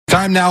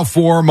Time now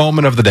for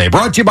Moment of the Day.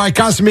 Brought to you by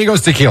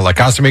Casamigos Tequila.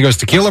 Casamigos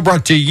Tequila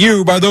brought to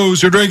you by those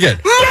who drink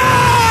it.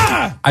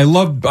 I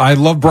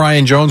love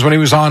Brian Jones when he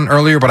was on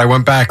earlier, but I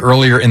went back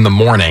earlier in the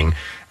morning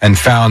and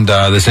found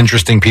this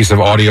interesting piece of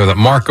audio that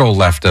Marco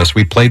left us.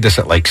 We played this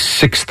at like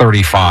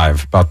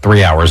 6:35, about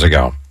 3 hours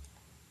ago.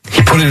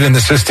 He put it in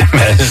the system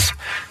as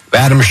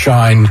Adam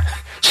Shine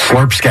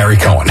slurps Gary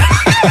Cohen.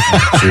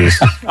 Jeez.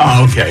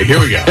 Oh, okay, here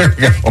we go.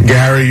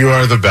 Gary, you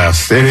are the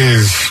best. It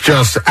is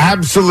just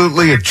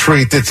absolutely a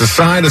treat. It's a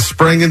sign of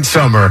spring and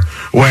summer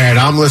when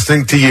I'm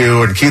listening to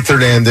you and Keith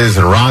Hernandez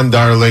and Ron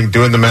Darling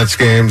doing the Mets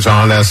games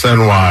on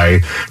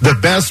SNY. The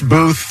best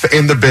booth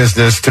in the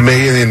business to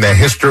me in the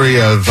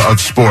history of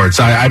sports.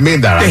 I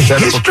mean that. The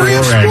history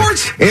of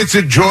sports? It's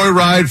a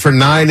joyride for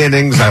 9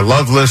 innings. I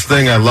love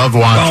listening. I love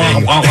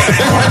watching.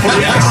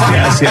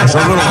 Yes. A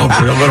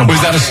little.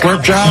 Was that a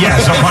slurp job?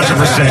 Yes,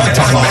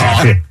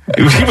 100%.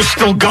 He was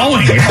still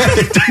going.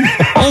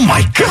 Oh,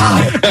 my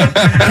God.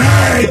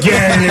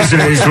 Again,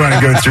 listen, I just want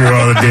to go through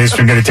all of this.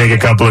 I'm going to take a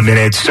couple of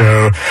minutes.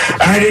 So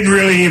I didn't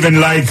really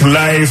even like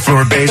life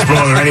or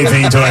baseball or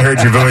anything until I heard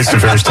your voice the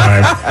first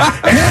time.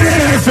 And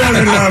then I fell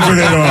in love with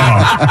it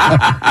all.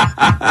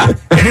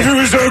 And if it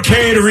was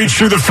okay to reach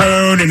through the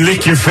phone and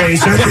lick your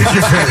face, I'd lick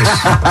your face.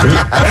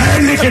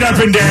 I'd lick it up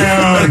and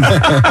down.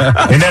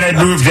 And then I'd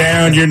move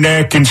down your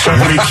neck and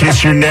somebody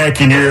kiss your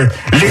neck and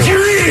lick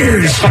your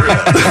ears.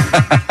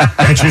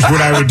 That's just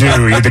what I would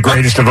do. You're the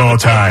greatest of all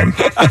time.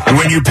 And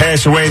when you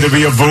pass away, there'll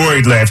be a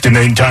void left in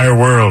the entire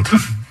world.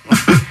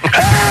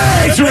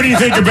 Hey, so what do you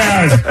think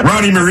about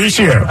Ronnie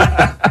Mauricio?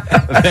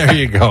 There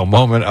you go.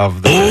 Moment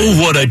of the day.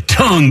 Oh, what a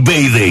tongue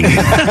bathing.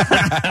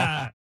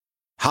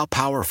 How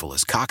powerful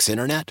is Cox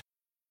Internet?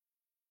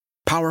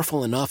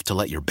 Powerful enough to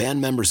let your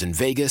band members in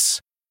Vegas,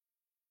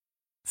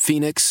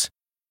 Phoenix,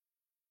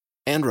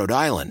 and Rhode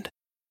Island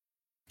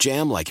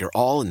jam like you're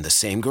all in the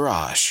same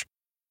garage.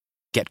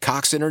 Get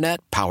Cox Internet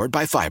powered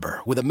by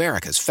fiber with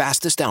America's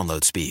fastest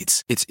download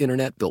speeds. It's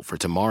internet built for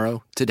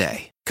tomorrow,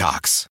 today.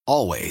 Cox,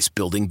 always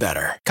building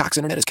better. Cox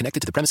Internet is connected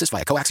to the premises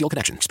via coaxial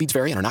connection. Speeds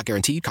vary and are not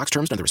guaranteed. Cox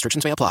terms and other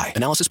restrictions may apply.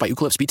 Analysis by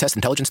Ookla of Speed Test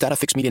Intelligence Data.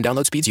 Fixed median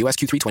download speeds. US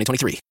Q3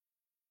 2023.